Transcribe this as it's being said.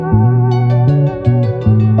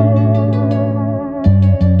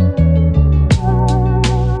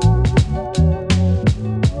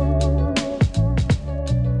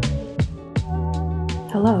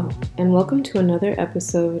Welcome to another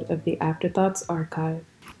episode of the Afterthoughts Archive,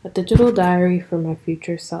 a digital diary for my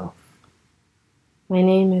future self. My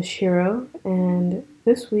name is Shiro, and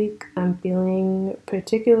this week I'm feeling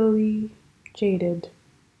particularly jaded.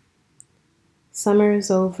 Summer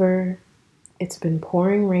is over, it's been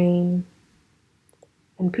pouring rain,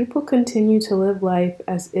 and people continue to live life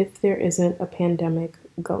as if there isn't a pandemic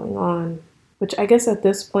going on, which I guess at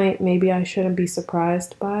this point maybe I shouldn't be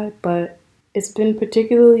surprised by, but it's been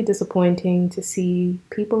particularly disappointing to see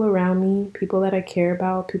people around me, people that I care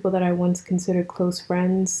about, people that I once considered close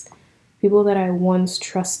friends, people that I once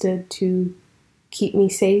trusted to keep me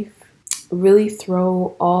safe, really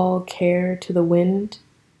throw all care to the wind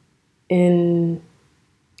in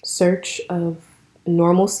search of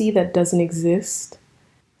normalcy that doesn't exist.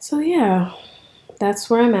 So yeah, that's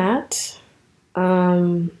where I'm at.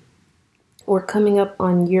 We're coming up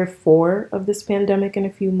on year 4 of this pandemic in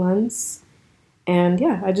a few months. And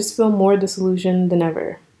yeah, I just feel more disillusioned than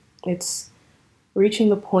ever. It's reaching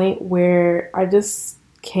the point where I just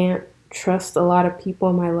can't trust a lot of people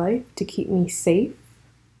in my life to keep me safe.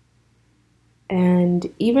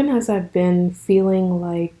 And even as I've been feeling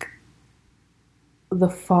like the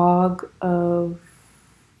fog of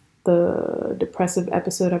the depressive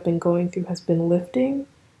episode I've been going through has been lifting,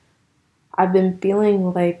 I've been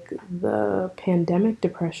feeling like the pandemic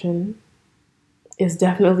depression is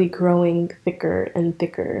definitely growing thicker and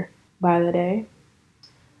thicker by the day.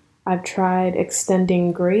 I've tried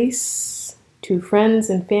extending grace to friends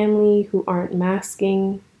and family who aren't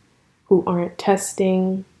masking, who aren't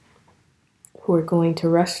testing, who are going to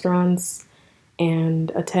restaurants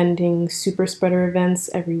and attending super spreader events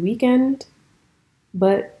every weekend.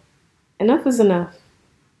 But enough is enough.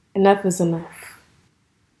 Enough is enough.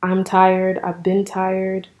 I'm tired. I've been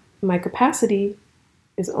tired. My capacity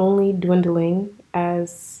is only dwindling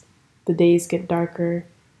as the days get darker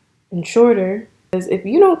and shorter. Because if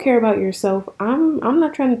you don't care about yourself, I'm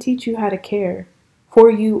not trying to teach you how to care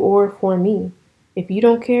for you or for me. If you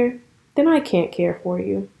don't care, then I can't care for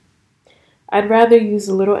you. I'd rather use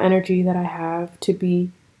the little energy that I have to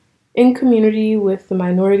be in community with the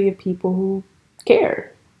minority of people who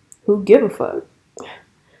care, who give a fuck.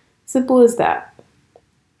 Simple as that.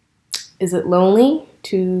 Is it lonely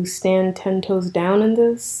to stand 10 toes down in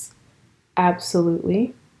this?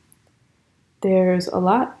 Absolutely. There's a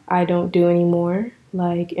lot I don't do anymore,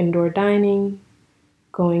 like indoor dining,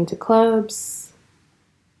 going to clubs,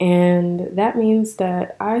 and that means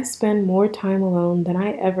that I spend more time alone than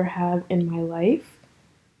I ever have in my life,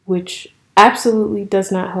 which absolutely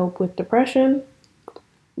does not help with depression.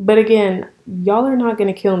 But again, y'all are not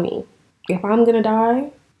going to kill me. If I'm going to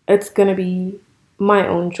die, it's going to be my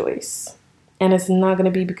own choice. And it's not going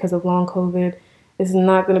to be because of long COVID. It's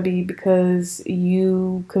not going to be because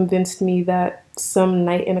you convinced me that some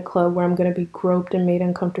night in a club where I'm going to be groped and made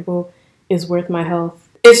uncomfortable is worth my health.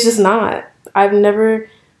 It's just not. I've never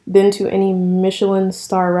been to any Michelin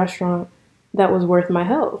star restaurant that was worth my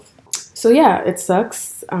health. So yeah, it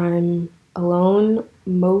sucks. I'm alone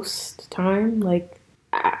most time. Like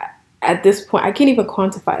at this point, I can't even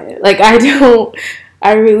quantify it. Like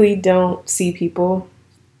I really don't see people.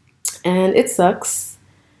 And it sucks.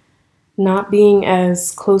 Not being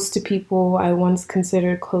as close to people I once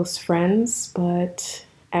considered close friends, but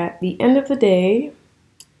at the end of the day,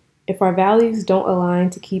 if our values don't align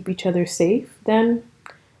to keep each other safe, then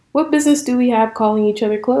what business do we have calling each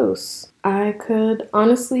other close? I could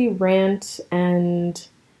honestly rant and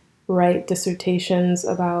write dissertations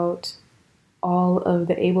about all of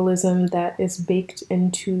the ableism that is baked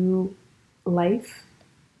into life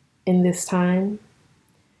in this time,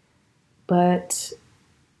 but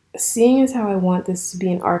seeing as how I want this to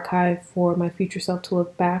be an archive for my future self to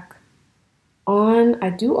look back on, I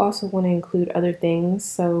do also want to include other things.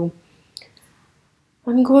 So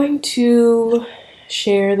I'm going to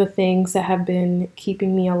share the things that have been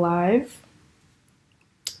keeping me alive.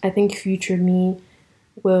 I think future me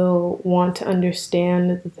will want to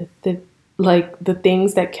understand the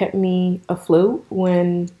things that kept me afloat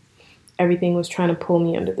when everything was trying to pull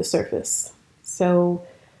me under the surface. So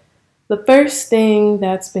the first thing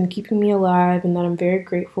that's been keeping me alive and that I'm very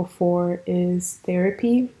grateful for is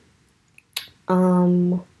therapy.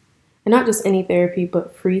 And not just any therapy,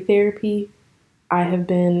 but free therapy. I have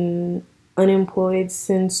been unemployed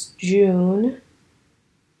since June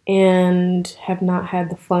and have not had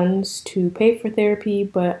the funds to pay for therapy,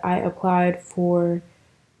 but I applied for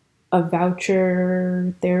a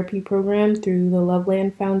voucher therapy program through the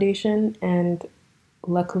Loveland Foundation and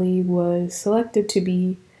luckily was selected to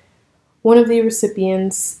be one of the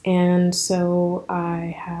recipients, and so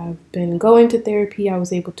I have been going to therapy. I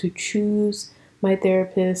was able to choose my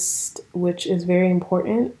therapist, which is very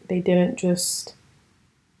important. They didn't just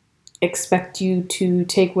expect you to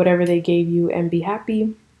take whatever they gave you and be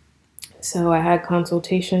happy. So I had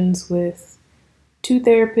consultations with two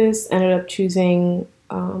therapists, ended up choosing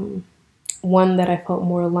one that I felt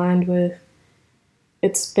more aligned with.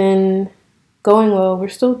 It's been going well. We're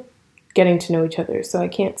still getting to know each other, so I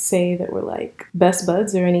can't say that we're like best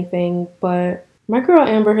buds or anything, but my girl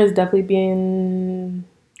Amber has definitely been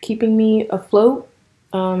keeping me afloat,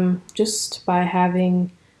 just by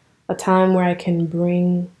having a time where I can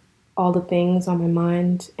bring all the things on my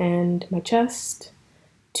mind and my chest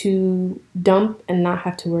to dump and not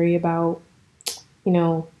have to worry about, you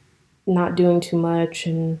know, not doing too much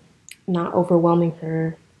and not overwhelming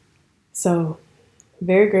her. So,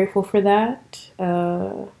 very grateful for that.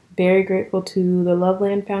 Very grateful to the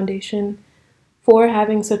Loveland Foundation for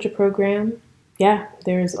having such a program. Yeah,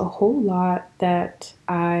 there's a whole lot that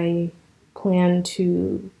I plan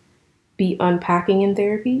to be unpacking in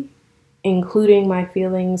therapy, including my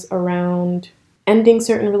feelings around ending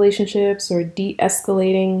certain relationships or de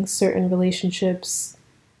escalating certain relationships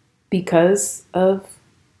because of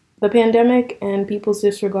the pandemic and people's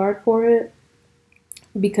disregard for it.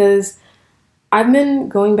 Because I've been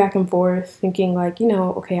going back and forth thinking like,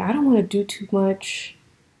 okay, I don't want to do too much.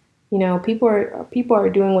 People are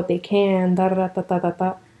doing what they can, da da da da da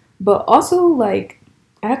da. But also like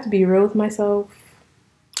I have to be real with myself.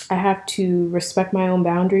 I have to respect my own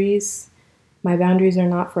boundaries. My boundaries are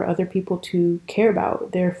not for other people to care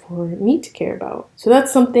about. They're for me to care about. So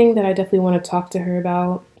that's something that I definitely want to talk to her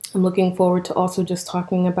about. I'm looking forward to also just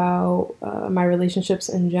talking about my relationships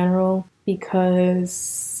in general,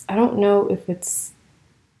 because I don't know if it's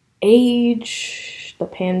age, the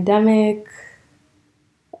pandemic,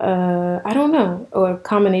 I don't know, or a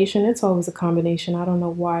combination. It's always a combination. I don't know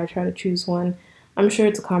why I try to choose one. I'm sure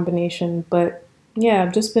it's a combination, but yeah,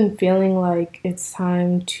 I've just been feeling like it's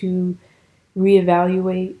time to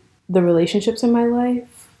reevaluate the relationships in my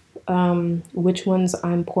life, which ones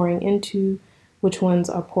I'm pouring into, which ones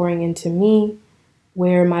are pouring into me,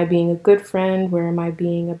 where am I being a good friend, where am I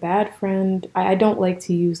being a bad friend. I don't like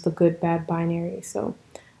to use the good bad binary, so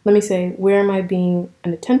let me say, where am I being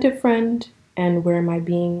an attentive friend and where am I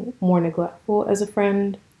being more neglectful as a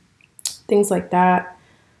friend, things like that.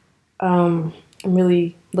 I'm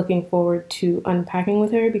really looking forward to unpacking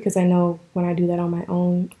with her, because I know when I do that on my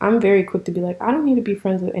own, I'm very quick to be like, I don't need to be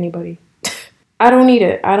friends with anybody. I don't need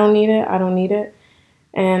it. I don't need it. I don't need it.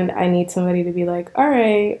 And I need somebody to be like, all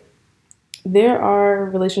right, there are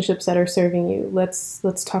relationships that are serving you. Let's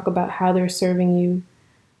talk about how they're serving you.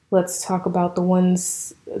 Let's talk about the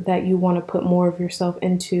ones that you want to put more of yourself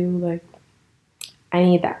into. Like, I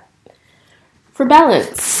need that for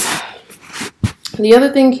balance. The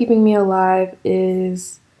other thing keeping me alive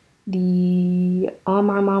is the On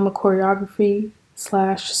My Mama choreography /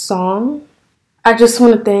 song. I just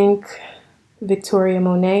want to thank Victoria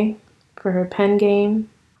Monet for her pen game.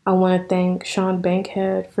 I want to thank Sean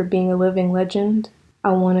Bankhead for being a living legend.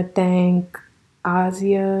 I want to thank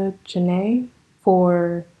Asia Janae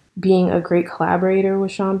for being a great collaborator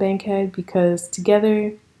with Sean Bankhead, because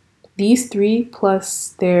together, these three plus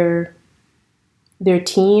their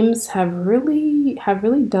teams have really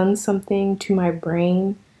done something to my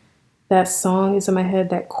brain. That song is in my head,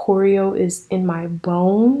 that choreo is in my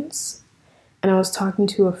bones. And I was talking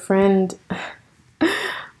to a friend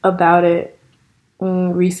about it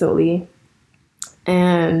recently.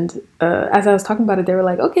 And as I was talking about it, they were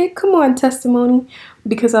like, okay, come on, testimony.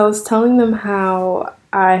 Because I was telling them how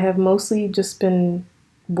I have mostly just been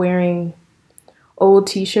wearing old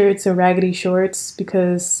t-shirts and raggedy shorts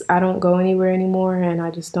because I don't go anywhere anymore and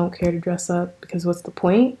I just don't care to dress up, because what's the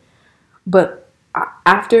point? But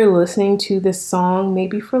after listening to this song,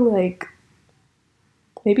 maybe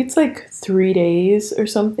it's like 3 days or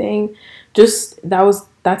something,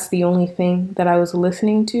 that's the only thing that I was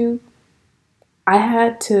listening to. I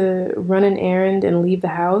had to run an errand and leave the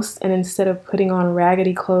house, and instead of putting on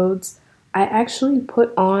raggedy clothes, I actually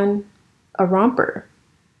put on a romper,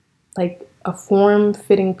 like a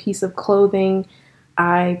form-fitting piece of clothing.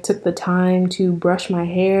 I took the time to brush my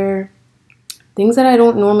hair, things that I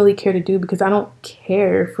don't normally care to do because I don't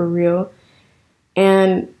care for real.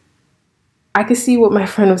 And I could see what my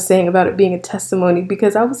friend was saying about it being a testimony,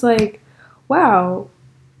 because I was like, wow,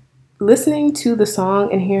 listening to the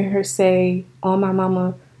song and hearing her say, "On my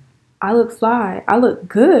mama, I look fly, I look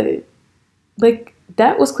good." Like,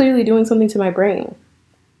 that was clearly doing something to my brain.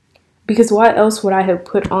 Because why else would I have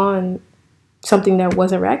put on something that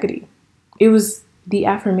wasn't raggedy? It was the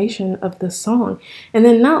affirmation of the song. And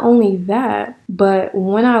then not only that, but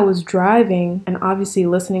when I was driving and obviously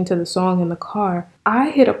listening to the song in the car,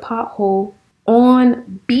 I hit a pothole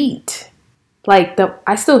on beat. Like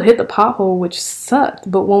I still hit the pothole, which sucked,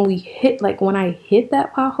 but when I hit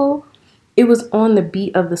that pothole, it was on the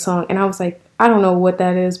beat of the song. And I was like, I don't know what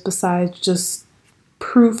that is besides just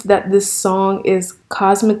proof that this song is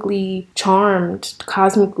cosmically charmed,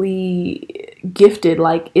 cosmically gifted.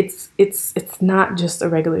 Like it's not just a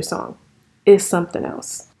regular song. It's something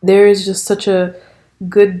else. There is just such a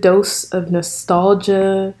good dose of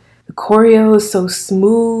nostalgia. The choreo is so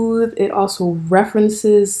smooth. It also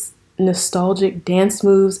references nostalgic dance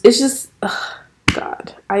moves. It's just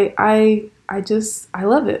God. I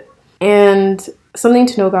love it. And something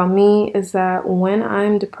to know about me is that when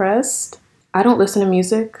I'm depressed, I don't listen to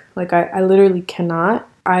music. Like I literally cannot.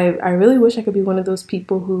 I really wish I could be one of those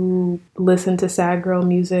people who listen to sad girl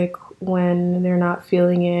music when they're not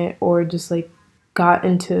feeling it, or just like got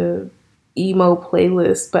into emo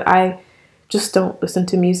playlists, but I just don't listen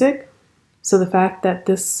to music. So the fact that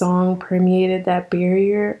this song permeated that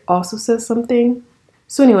barrier also says something.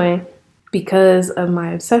 So anyway, because of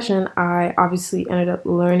my obsession, I obviously ended up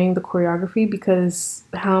learning the choreography, because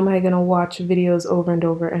how am I going to watch videos over and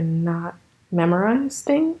over and not memorize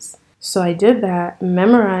things? So I did that,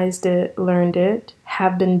 memorized it, learned it,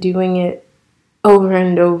 have been doing it over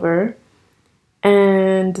and over,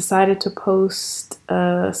 and decided to post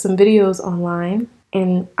some videos online.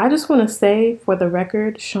 And I just want to say, for the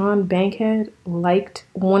record, Sean Bankhead liked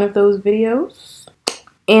one of those videos.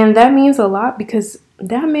 And that means a lot, because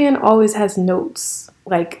that man always has notes.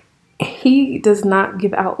 Like, he does not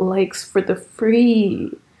give out likes for the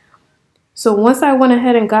free. So once I went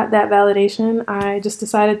ahead and got that validation, I just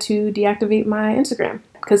decided to deactivate my Instagram,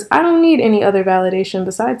 because I don't need any other validation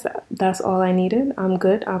besides that. That's all I needed. I'm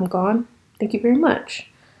good. I'm gone. Thank you very much.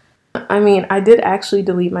 I mean, I did actually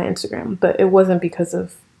delete my Instagram, but it wasn't because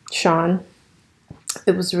of Sean.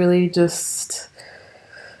 It was really just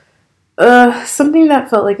something that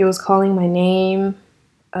felt like it was calling my name.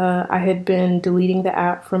 I had been deleting the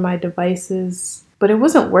app from my devices, but it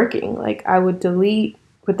wasn't working. Like, I would delete,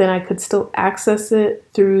 but then I could still access it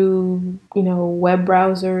through, web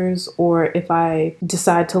browsers, or if I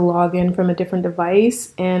decide to log in from a different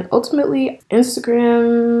device. And ultimately,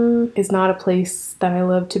 Instagram is not a place that I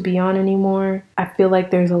love to be on anymore. I feel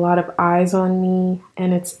like there's a lot of eyes on me,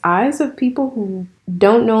 and it's eyes of people who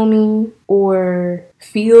don't know me or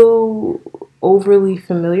feel overly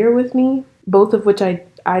familiar with me, both of which they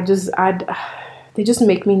just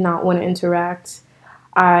make me not want to interact.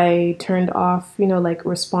 I turned off,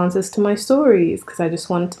 responses to my stories, because I just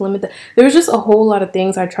wanted to limit that. There was just a whole lot of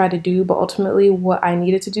things I tried to do, but ultimately what I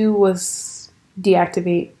needed to do was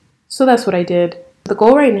deactivate. So that's what I did. The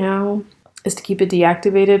goal right now is to keep it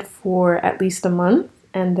deactivated for at least a month,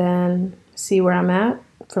 and then see where I'm at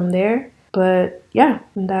from there. But yeah,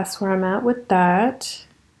 that's where I'm at with that.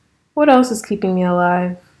 What else is keeping me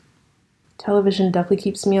alive? Television definitely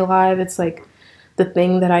keeps me alive. It's like the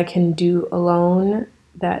thing that I can do alone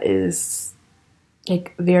that is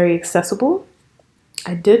like very accessible.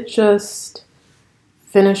 I did just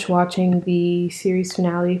finish watching the series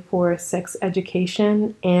finale for Sex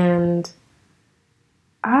Education, and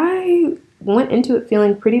I went into it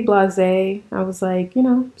feeling pretty blasé. I was like,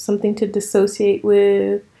 something to dissociate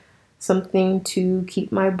with, something to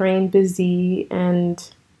keep my brain busy. And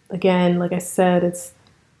again, like I said, it's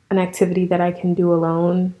an activity that I can do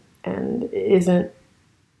alone and it isn't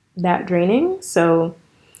that draining. So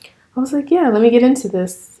I was like, yeah, let me get into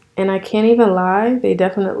this. And I can't even lie, they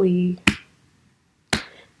definitely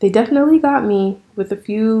got me with a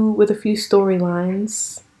few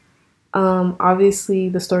storylines. Obviously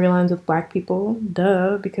the storylines with Black people,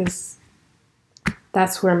 duh, because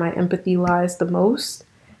that's where my empathy lies the most.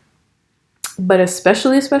 But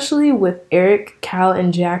especially with Eric, Cal,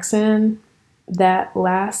 and Jackson, that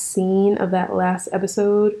last scene of that last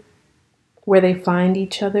episode where they find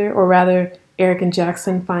each other, or rather Eric and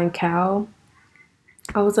Jackson find Cal,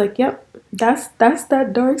 I was like, yep, that's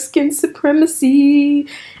that dark-skinned supremacy.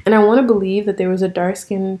 And I want to believe that there was a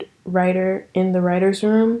dark-skinned writer in the writer's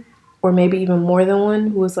room, or maybe even more than one,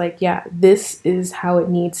 who was like, yeah, this is how it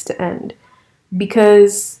needs to end.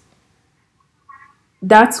 Because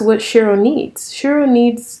that's what Shiro needs. Shiro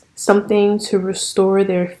needs something to restore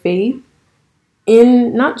their faith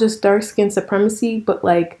in not just dark-skinned supremacy, but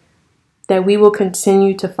like that we will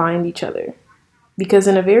continue to find each other. Because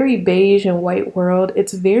in a very beige and white world,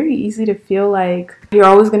 it's very easy to feel like you're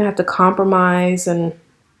always going to have to compromise. And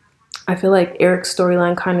I feel like Eric's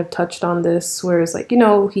storyline kind of touched on this, where it's like,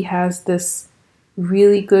 he has this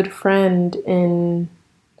really good friend in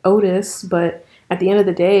Otis, but at the end of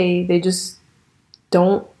the day, they just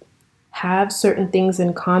don't have certain things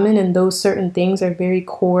in common, and those certain things are very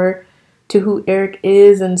core to who Eric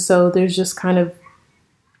is. And so there's just kind of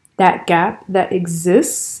that gap that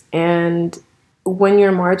exists. And when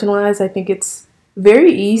you're marginalized, I think it's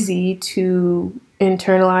very easy to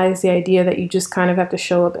internalize the idea that you just kind of have to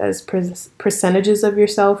show up as percentages of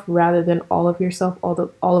yourself rather than all of yourself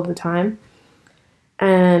all of the time.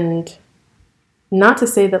 And not to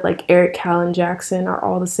say that like Eric, Cal, and Jackson are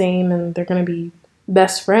all the same and they're going to be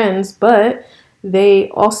best friends, but they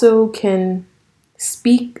also can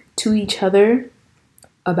speak to each other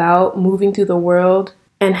about moving through the world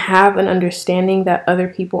and have an understanding that other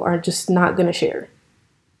people are just not going to share.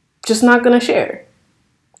 Just not going to share.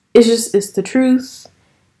 It's the truth.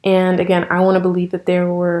 And again, I want to believe that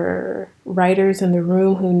there were writers in the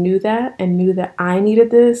room who knew that and knew that I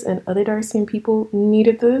needed this and other dark skinned people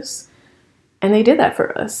needed this. And they did that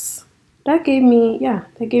for us. That gave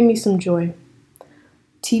me some joy.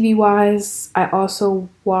 TV wise, I also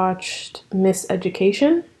watched Miss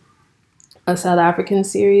Education, a South African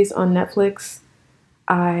series on Netflix.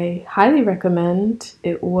 I highly recommend.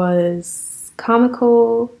 It was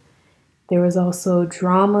comical. There was also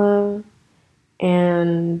drama,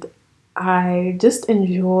 and I just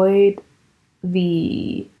enjoyed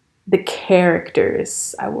the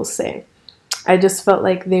characters, I will say. I just felt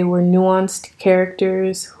like they were nuanced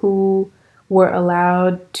characters who were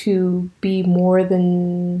allowed to be more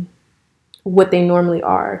than what they normally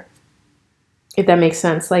are, if that makes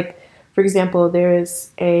sense. Like, for example,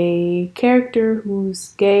 there's a character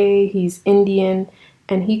who's gay, he's Indian,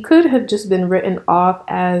 and he could have just been written off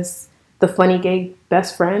as the funny gay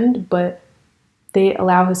best friend, but they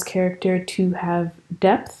allow his character to have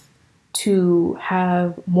depth, to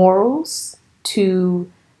have morals,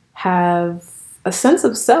 to have a sense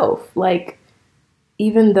of self. Like,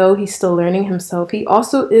 even though he's still learning himself, he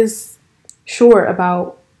also is sure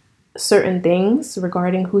about certain things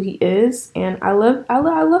regarding who he is, and I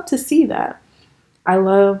love to see that. I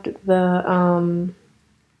loved the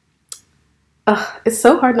it's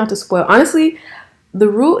so hard not to spoil. Honestly, the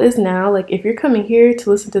rule is now, like, if you're coming here to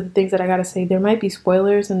listen to the things that I gotta say, there might be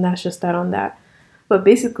spoilers, and that's just that on that. But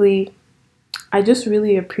basically, I just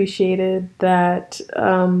really appreciated that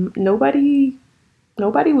nobody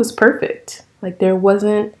was perfect. Like, there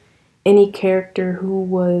wasn't any character who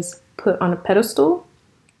was put on a pedestal.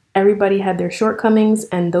 Everybody had their shortcomings,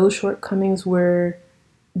 and those shortcomings were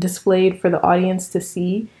displayed for the audience to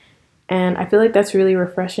see. And I feel like that's really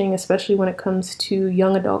refreshing, especially when it comes to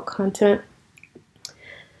young adult content,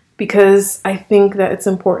 because I think that it's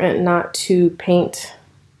important not to paint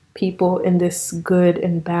people in this good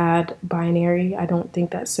and bad binary. I don't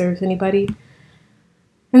think that serves anybody.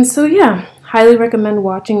 And so, yeah, highly recommend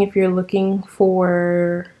watching if you're looking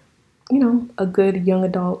for, a good young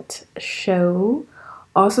adult show.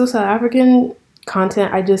 Also, South African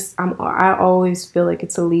content, I always feel like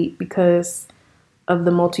it's elite because of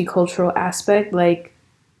the multicultural aspect. Like,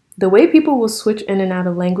 the way people will switch in and out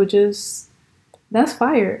of languages, that's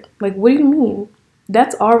fire. Like, what do you mean?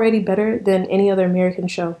 That's already better than any other American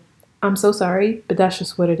show. I'm so sorry, but that's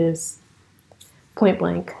just what it is. Point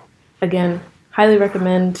blank. Again, highly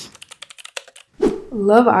recommend.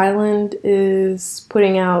 Love Island is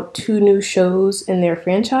putting out 2 new shows in their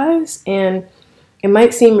franchise, and it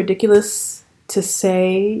might seem ridiculous to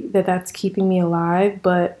say that that's keeping me alive,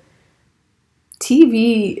 but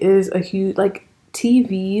TV is a huge, like,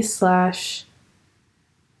 TV slash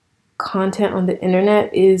content on the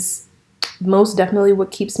internet is most definitely what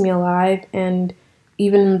keeps me alive. And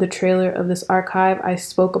even in the trailer of this archive, I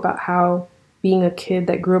spoke about how being a kid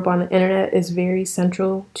that grew up on the internet is very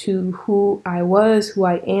central to who I was, who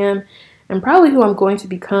I am, and probably who I'm going to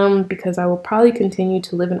become, because I will probably continue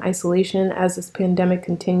to live in isolation as this pandemic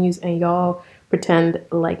continues and y'all pretend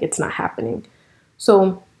like it's not happening.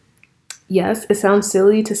 So yes, it sounds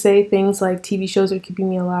silly to say things like TV shows are keeping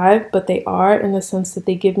me alive, but they are, in the sense that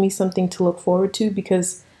they give me something to look forward to,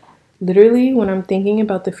 because literally when I'm thinking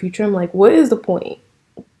about the future, I'm like, what is the point?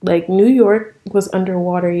 Like, New York was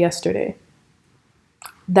underwater yesterday.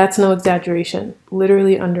 That's no exaggeration.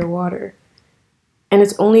 Literally underwater. And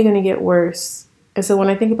it's only going to get worse. And so when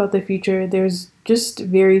I think about the future, there's just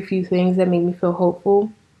very few things that make me feel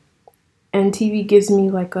hopeful. And TV gives me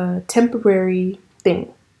like a temporary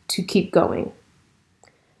thing to keep going.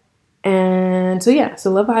 And so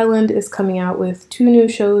Love Island is coming out with 2 new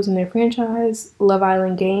shows in their franchise, Love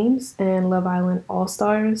Island Games and Love Island All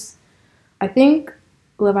Stars. I think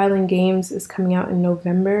Love Island Games is coming out in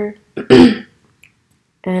November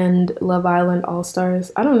and Love Island All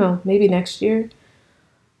Stars, I don't know, maybe next year.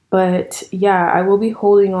 But yeah, I will be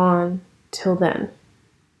holding on till then.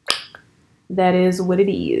 That is what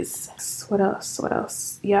it is. What else? What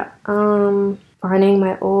else? Yeah. Finding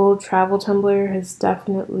my old travel Tumblr has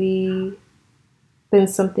definitely been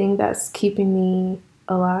something that's keeping me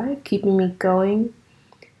alive, keeping me going.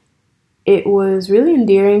 It was really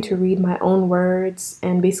endearing to read my own words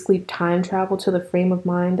and basically time travel to the frame of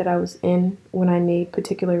mind that I was in when I made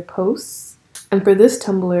particular posts. And for this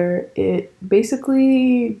Tumblr, it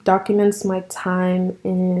basically documents my time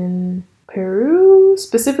in Peru,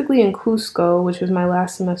 specifically in Cusco, which was my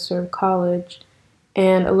last semester of college,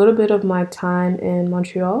 and a little bit of my time in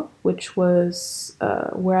Montreal, which was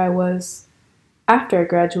where I was after I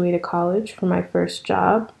graduated college for my first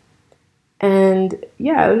job. And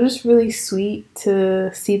yeah, it was just really sweet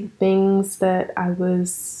to see the things that I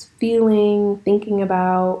was feeling, thinking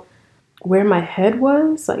about, where my head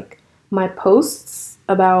was. Like my posts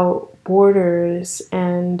about borders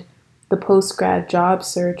and the post-grad job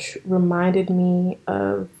search reminded me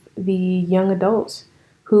of the young adult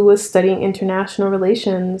who was studying international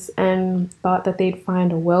relations and thought that they'd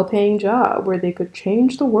find a well-paying job where they could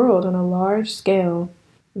change the world on a large scale.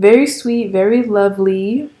 Very sweet, very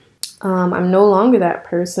lovely. I'm no longer that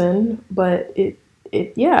person, but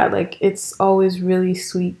yeah, like it's always really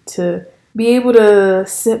sweet to be able to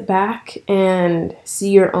sit back and see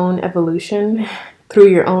your own evolution through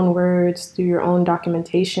your own words, through your own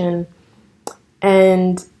documentation.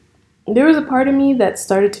 And there was a part of me that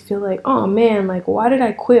started to feel like, oh man, like why did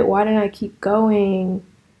I quit? Why didn't I keep going?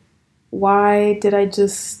 Why did I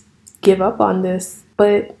just give up on this?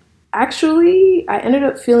 But actually, I ended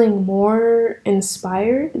up feeling more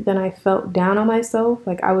inspired than I felt down on myself.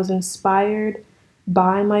 Like I was inspired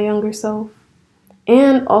by my younger self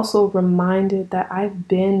and also reminded that I've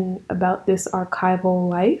been about this archival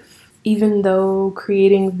life, even though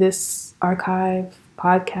creating this archive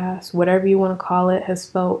podcast, whatever you want to call it, has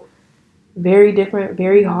felt very different,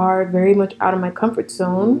 very hard, very much out of my comfort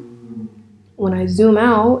zone. When I zoom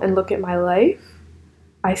out and look at my life,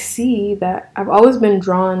 I see that I've always been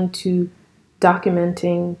drawn to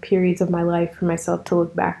documenting periods of my life for myself to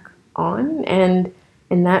look back on. And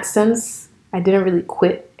in that sense, I didn't really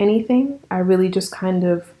quit anything. I really just kind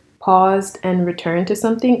of paused and returned to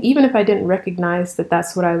something. Even if I didn't recognize that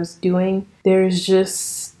that's what I was doing, there's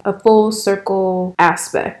just a full circle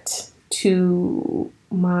aspect to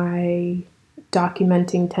my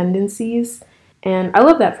documenting tendencies. And I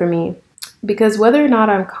love that for me because whether or not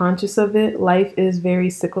I'm conscious of it, life is very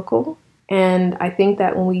cyclical. And I think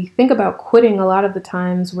that when we think about quitting, a lot of the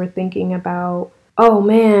times we're thinking about, oh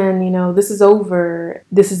man, this is over,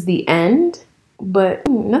 this is the end. But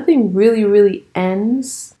nothing really, really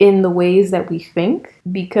ends in the ways that we think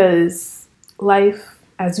because life,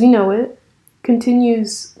 as we know it,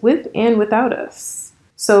 continues with and without us.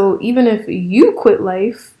 So even if you quit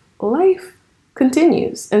life, life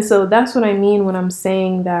continues. And so that's what I mean when I'm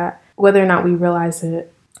saying that whether or not we realize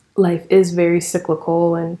it, life is very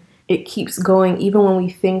cyclical and it keeps going even when we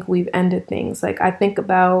think we've ended things. Like I think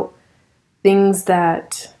about things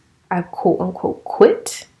that I've quote unquote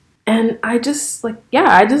quit. And I just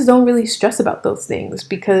I just don't really stress about those things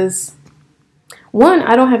because one,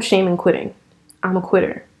 I don't have shame in quitting. I'm a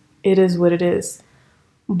quitter. It is what it is.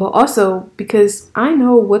 But also because I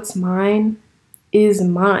know what's mine is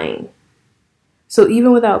mine. So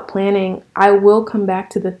even without planning, I will come back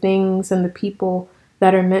to the things and the people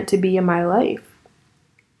that are meant to be in my life.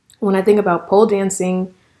 When I think about pole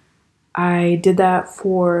dancing, I did that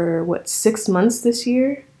for 6 months this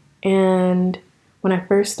year. And when I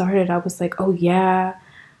first started, I was like, oh yeah,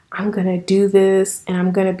 I'm going to do this and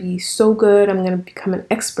I'm going to be so good. I'm going to become an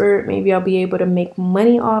expert. Maybe I'll be able to make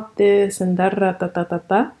money off this and da da da da da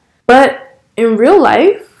da. But in real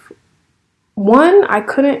life, one, I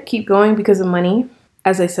couldn't keep going because of money.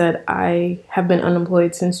 As I said, I have been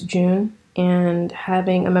unemployed since June, and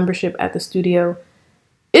having a membership at the studio,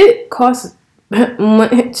 it costs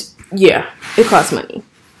money. Yeah, it costs money.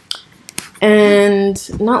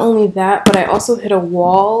 And not only that, but I also hit a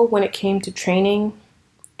wall when it came to training.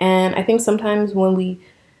 And I think sometimes when we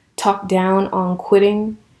talk down on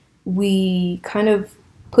quitting, we kind of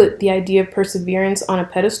put the idea of perseverance on a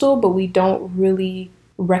pedestal, but we don't really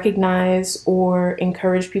recognize or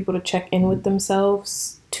encourage people to check in with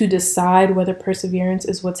themselves to decide whether perseverance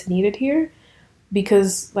is what's needed here.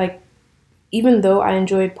 Because even though I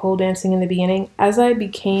enjoyed pole dancing in the beginning, as I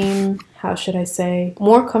became, how should I say,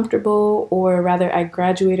 more comfortable, or rather I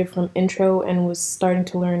graduated from intro and was starting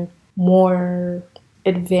to learn more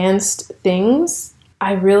advanced things,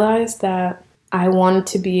 I realized that I wanted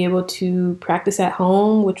to be able to practice at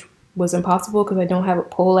home, which was impossible because I don't have a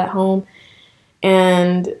pole at home.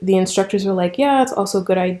 And the instructors were like, yeah, it's also a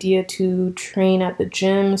good idea to train at the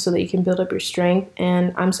gym so that you can build up your strength.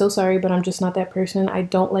 And I'm so sorry, but I'm just not that person. I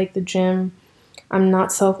don't like the gym. I'm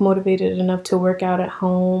not self-motivated enough to work out at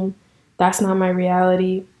home. That's not my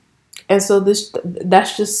reality. And so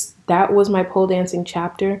that was my pole dancing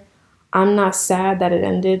chapter. I'm not sad that it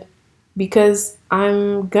ended because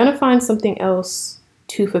I'm gonna find something else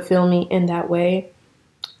to fulfill me in that way.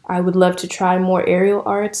 I would love to try more aerial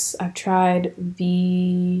arts. I've tried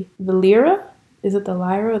the lyra. Is it the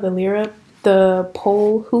lyra or the lyra? The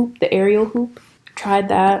pole hoop, the aerial hoop. Tried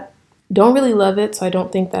that. Don't really love it, so I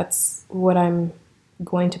don't think that's what I'm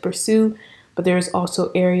going to pursue. But there's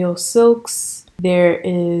also aerial silks. There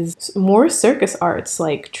is more circus arts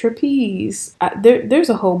like trapeze. There's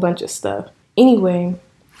a whole bunch of stuff. Anyway,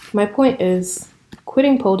 my point is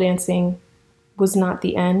quitting pole dancing was not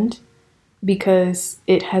the end, because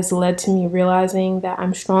it has led to me realizing that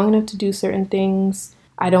I'm strong enough to do certain things.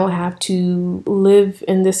 I don't have to live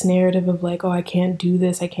in this narrative of like, oh, I can't do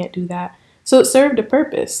this, I can't do that. So it served a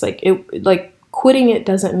purpose. Like quitting it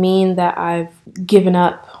doesn't mean that I've given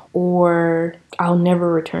up or I'll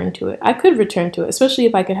never return to it. I could return to it, especially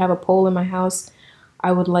if I could have a pole in my house.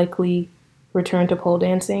 I would likely return to pole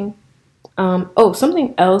dancing.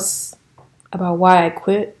 Something else about why I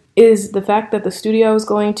quit is the fact that the studio I was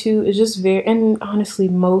going to is just and honestly,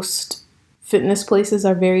 most fitness places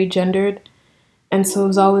are very gendered. And so it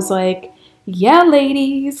was always like, yeah,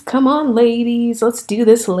 ladies, come on, ladies, let's do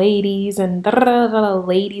this, ladies, and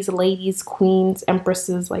ladies, queens,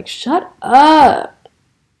 empresses. Like, shut up.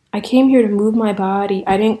 I came here to move my body.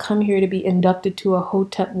 I didn't come here to be inducted to a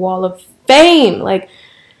Hotep Wall of Fame. Like,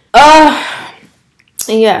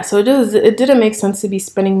 yeah, so it didn't make sense to be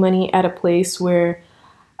spending money at a place where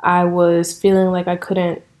I was feeling like I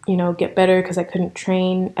couldn't, get better because I couldn't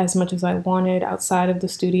train as much as I wanted outside of the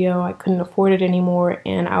studio. I couldn't afford it anymore.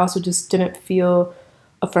 And I also just didn't feel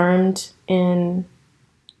affirmed in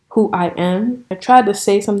who I am. I tried to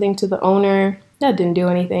say something to the owner. That didn't do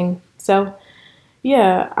anything. So,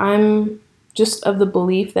 yeah, I'm just of the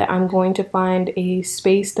belief that I'm going to find a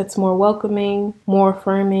space that's more welcoming, more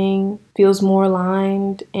affirming, feels more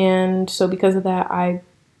aligned. And so because of that,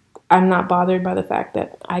 I'm not bothered by the fact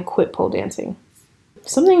that I quit pole dancing.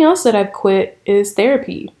 Something else that I've quit is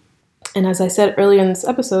therapy. And as I said earlier in this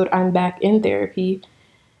episode, I'm back in therapy.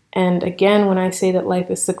 And again, when I say that life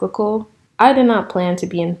is cyclical, I did not plan to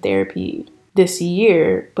be in therapy this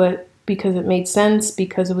year, but because it made sense,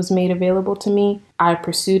 because it was made available to me, I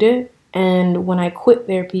pursued it. And when I quit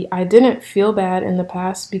therapy, I didn't feel bad in the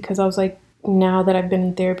past because I was like, now that I've been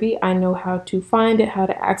in therapy, I know how to find it, how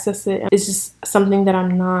to access it. It's just something that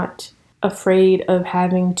I'm not afraid of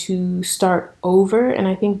having to start over. And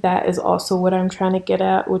I think that is also what I'm trying to get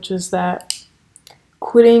at, which is that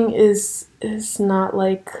quitting is not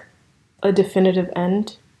like a definitive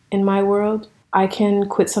end in my world. I can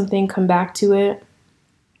quit something, come back to it.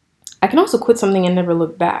 I can also quit something and never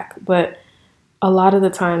look back. But a lot of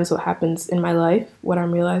the times what happens in my life, what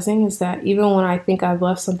I'm realizing is that even when I think I've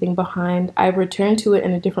left something behind, I return to it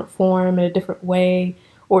in a different form, in a different way,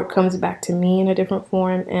 or it comes back to me in a different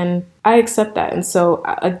form, and I accept that. And so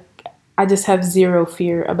I just have zero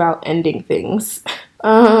fear about ending things.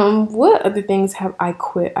 What other things have I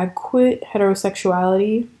quit? I quit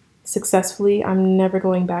heterosexuality successfully. I'm never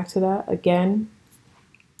going back to that again.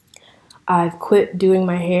 I've quit doing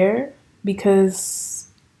my hair because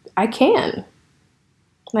I can.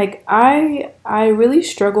 Like, I really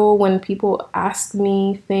struggle when people ask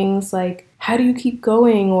me things like, how do you keep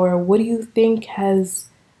going? Or what do you think has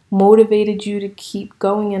motivated you to keep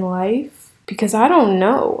going in life? Because I don't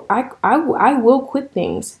know. I will quit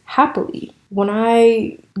things happily. When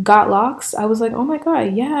I got locks, I was like, oh my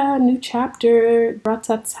God, yeah, new chapter,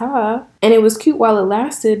 ratata. And it was cute while it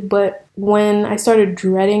lasted, but when I started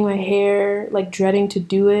dreading my hair, like dreading to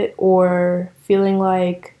do it, or feeling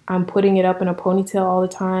like I'm putting it up in a ponytail all the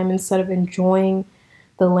time instead of enjoying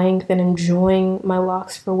the length and enjoying my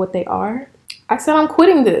locks for what they are, I said, I'm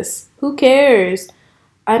quitting this. Who cares?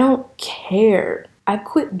 I don't care. I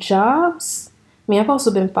quit jobs. I mean, I've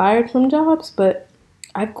also been fired from jobs, but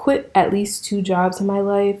I've quit at least 2 jobs in my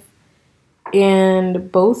life.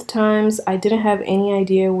 And both times I didn't have any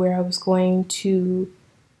idea where I was going to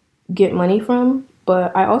get money from.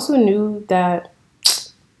 But I also knew that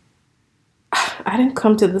I didn't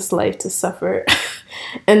come to this life to suffer.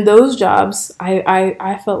 And those jobs,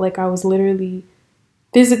 I felt like I was literally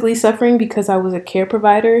physically suffering because I was a care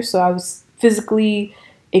provider. So I was physically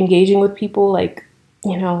engaging with people, like,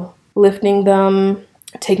 lifting them,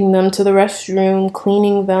 taking them to the restroom,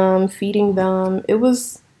 cleaning them, feeding them. It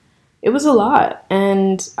was it was a lot.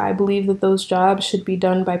 And I believe that those jobs should be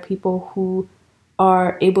done by people who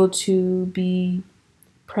are able to be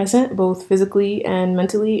present both physically and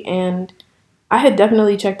mentally. And I had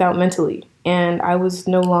definitely checked out mentally, and I was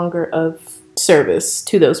no longer of service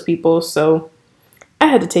to those people. So I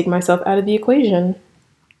had to take myself out of the equation.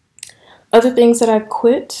 Other things that I've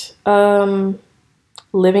quit,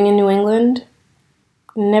 living in New England,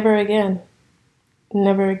 never again.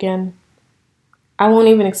 Never again. I won't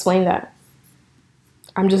even explain that.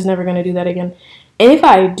 I'm just never going to do that again. And if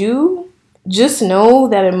I do, just know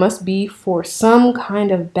that it must be for some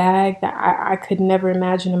kind of bag that I could never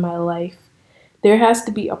imagine in my life. There has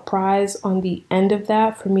to be a prize on the end of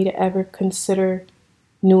that for me to ever consider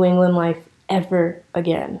New England life ever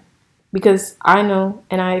again. Because I know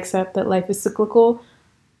and I accept that life is cyclical.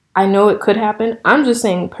 I know it could happen. I'm just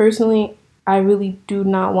saying personally, I really do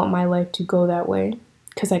not want my life to go that way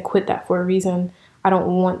because I quit that for a reason. I don't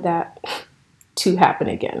want that to happen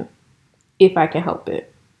again if I can help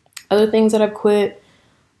it. Other things that I've quit,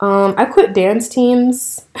 I quit dance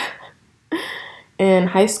teams. In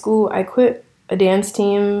high school, I quit a dance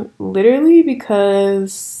team literally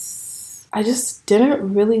because I just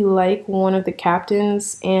didn't really like one of the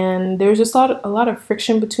captains, and there was just a lot of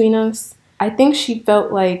friction between us. I think she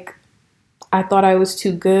felt like I thought I was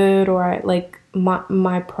too good, or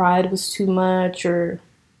my pride was too much, or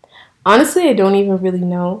honestly, I don't even really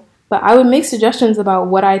know. But I would make suggestions about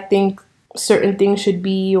what I think certain things should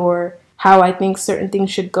be, or how I think certain things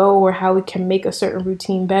should go, or how we can make a certain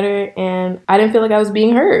routine better. And I didn't feel like I was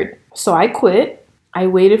being heard. So I quit. I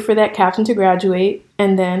waited for that captain to graduate.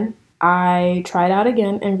 And then I tried out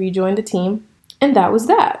again and rejoined the team. And that was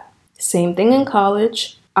that. Same thing in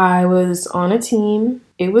college. I was on a team.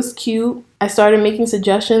 It was cute. I started making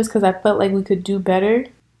suggestions because I felt like we could do better.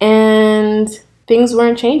 And things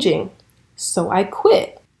weren't changing. So I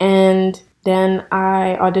quit. And then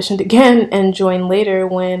I auditioned again and joined later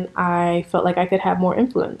when I felt like I could have more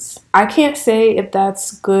influence. I can't say if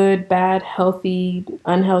that's good, bad, healthy,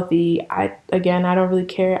 unhealthy. I don't really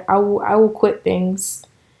care. I will quit things.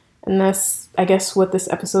 And that's, I guess, what this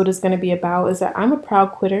episode is going to be about, is that I'm a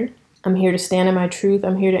proud quitter. I'm here to stand in my truth.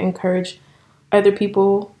 I'm here to encourage other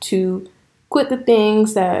people to quit the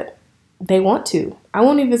things that they want to. I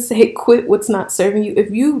won't even say quit what's not serving you. If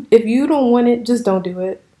you don't want it, just don't do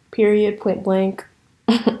it. Period, point blank.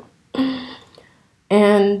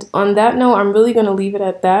 And on that note, I'm really going to leave it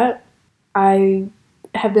at that. I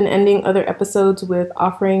have been ending other episodes with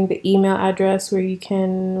offering the email address where you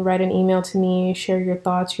can write an email to me, share your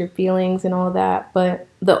thoughts, your feelings, and all that. But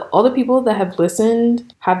all the people that have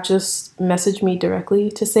listened have just messaged me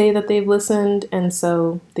directly to say that they've listened. And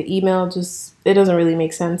so the email it doesn't really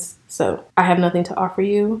make sense. So I have nothing to offer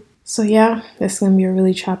you. So yeah, this is going to be a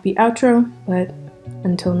really choppy outro. But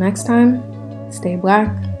until next time, stay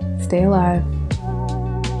black, stay alive.